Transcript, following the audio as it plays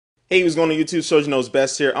Hey, what's going on YouTube? Sergio Knows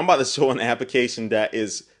Best here. I'm about to show an application that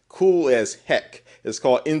is cool as heck. It's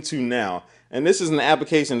called Intonow. And this is an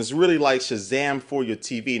application that's really like Shazam for your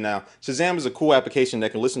TV. Now, Shazam is a cool application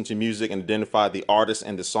that can listen to music and identify the artist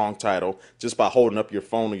and the song title just by holding up your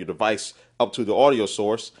phone or your device up to the audio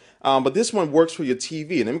source. But this one works for your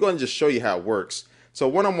TV. And I'm going to just show you how it works. So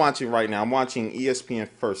what I'm watching right now, I'm watching ESPN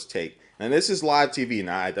First Take. And this is live TV.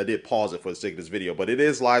 Now, I did pause it for the sake of this video, but it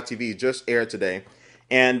is live TV, just aired today.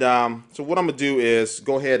 And so what I'm going to do is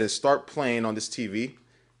go ahead and start playing on this TV.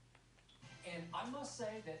 And I must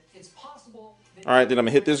say that it's possible that all right, then I'm going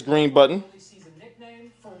to hit this green button. Sees a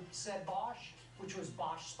nickname for said Bosch, which was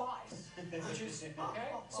Bosch Spice. Which is, okay?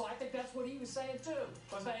 So I think that's what he was saying too.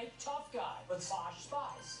 Was a tough guy, but Bosch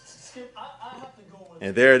Spice. Skip, I have to go with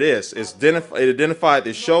and there it is. It identified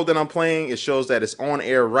the show that I'm playing. It shows that it's on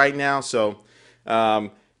air right now. So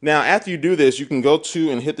now, after you do this, you can go to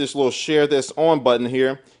and hit this little share this on button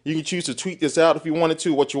here. You can choose to tweet this out if you wanted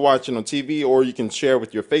to, what you're watching on TV, or you can share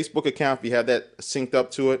with your Facebook account if you have that synced up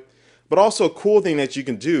to it. But also a cool thing that you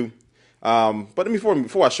can do, but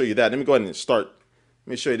before I show you that, let me go ahead and start. Let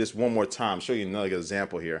me show you this one more time, show you another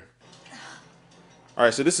example here. All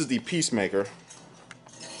right, so this is the Peacemaker.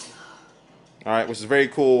 All right, which is a very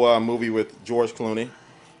cool movie with George Clooney.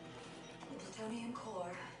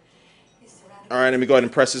 All right, let me go ahead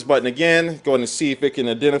and press this button again. Go ahead and see if it can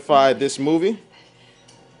identify this movie.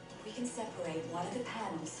 We can separate one of the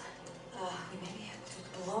panels. We may be able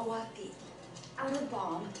to blow up the outer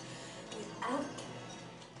bomb without...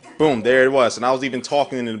 Boom, there it was. And I was even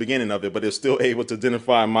talking in the beginning of it, but it's still able to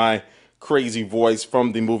identify my crazy voice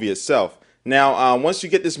from the movie itself. Now, once you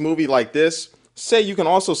get this movie like this, say you can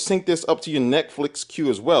also sync this up to your Netflix queue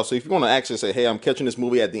as well. So if you want to actually say, hey, I'm catching this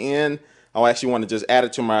movie at the end, I actually want to just add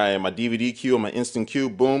it to my DVD queue or my instant queue.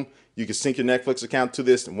 Boom. You can sync your Netflix account to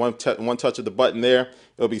this. One touch of the button there,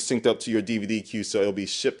 it'll be synced up to your DVD queue. So it'll be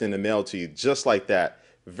shipped in the mail to you just like that.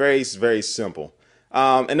 Very, very simple.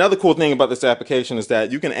 Another cool thing about this application is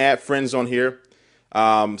that you can add friends on here.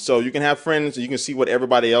 So you can have friends. You can see what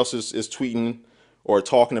everybody else is tweeting or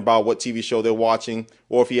talking about, what TV show they're watching.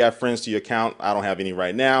 Or if you have friends to your account, I don't have any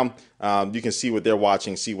right now. You can see what they're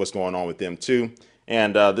watching, see what's going on with them too.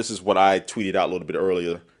 And this is what I tweeted out a little bit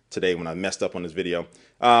earlier today when I messed up on this video.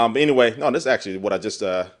 But anyway, no, this is actually what I just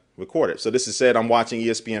recorded. So this is said I'm watching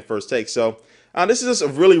ESPN First Take. So this is just a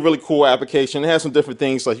really, really cool application. It has some different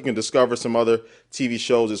things, like you can discover some other TV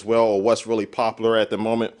shows as well, or what's really popular at the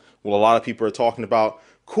moment, what a lot of people are talking about.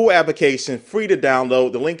 Cool application, free to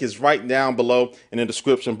download. The link is right down below in the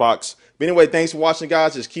description box. But anyway, thanks for watching,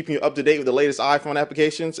 guys. Just keeping you up to date with the latest iPhone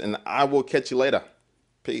applications, and I will catch you later.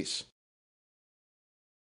 Peace.